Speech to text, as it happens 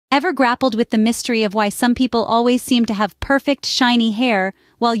Ever grappled with the mystery of why some people always seem to have perfect, shiny hair,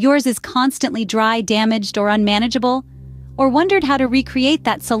 while yours is constantly dry, damaged, or unmanageable? Or wondered how to recreate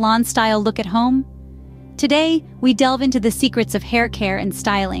that salon-style look at home? Today, we delve into the secrets of hair care and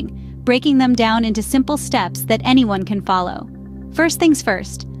styling, breaking them down into simple steps that anyone can follow. First things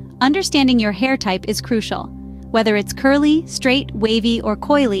first, understanding your hair type is crucial. Whether it's curly, straight, wavy, or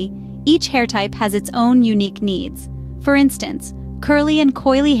coily, each hair type has its own unique needs. For instance, curly and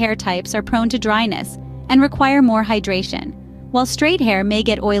coily hair types are prone to dryness and require more hydration, while straight hair may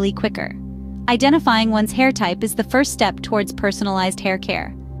get oily quicker. Identifying one's hair type is the first step towards personalized hair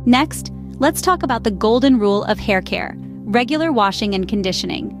care. Next, let's talk about the golden rule of hair care: regular washing and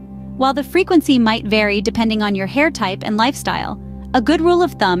conditioning. While the frequency might vary depending on your hair type and lifestyle, a good rule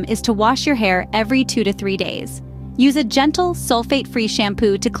of thumb is to wash your hair every 2 to 3 days. Use a gentle, sulfate-free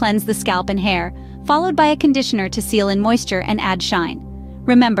shampoo to cleanse the scalp and hair, followed by a conditioner to seal in moisture and add shine.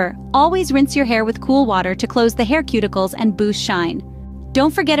 Remember, always rinse your hair with cool water to close the hair cuticles and boost shine.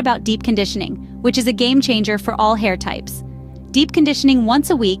 Don't forget about deep conditioning, which is a game changer for all hair types. Deep conditioning once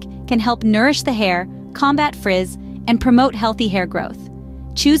a week can help nourish the hair, combat frizz, and promote healthy hair growth.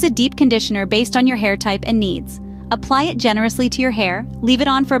 Choose a deep conditioner based on your hair type and needs. Apply it generously to your hair, leave it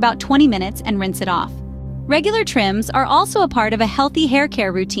on for about 20 minutes, and rinse it off. Regular trims are also a part of a healthy hair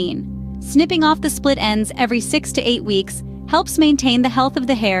care routine. Snipping off the split ends every 6 to 8 weeks helps maintain the health of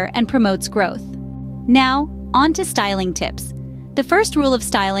the hair and promotes growth. Now, on to styling tips. The first rule of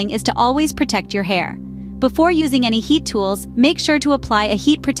styling is to always protect your hair. Before using any heat tools, make sure to apply a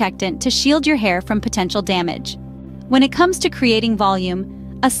heat protectant to shield your hair from potential damage. When it comes to creating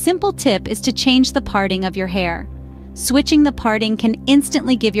volume, a simple tip is to change the parting of your hair. Switching the parting can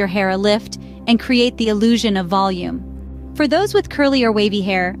instantly give your hair a lift and create the illusion of volume. For those with curly or wavy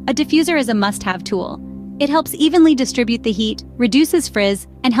hair, a diffuser is a must-have tool. It helps evenly distribute the heat, reduces frizz,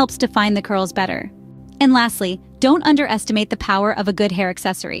 and helps define the curls better. And lastly, don't underestimate the power of a good hair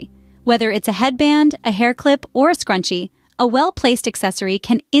accessory. Whether it's a headband, a hair clip, or a scrunchie, a well-placed accessory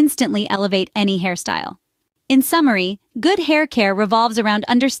can instantly elevate any hairstyle. In summary, good hair care revolves around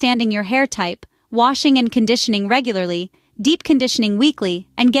understanding your hair type, washing and conditioning regularly, deep conditioning weekly,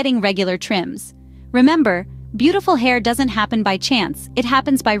 and getting regular trims. Remember, beautiful hair doesn't happen by chance, it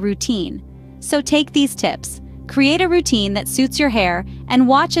happens by routine. So take these tips, create a routine that suits your hair, and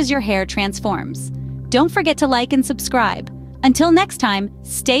watch as your hair transforms. Don't forget to like and subscribe. Until next time,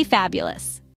 stay fabulous.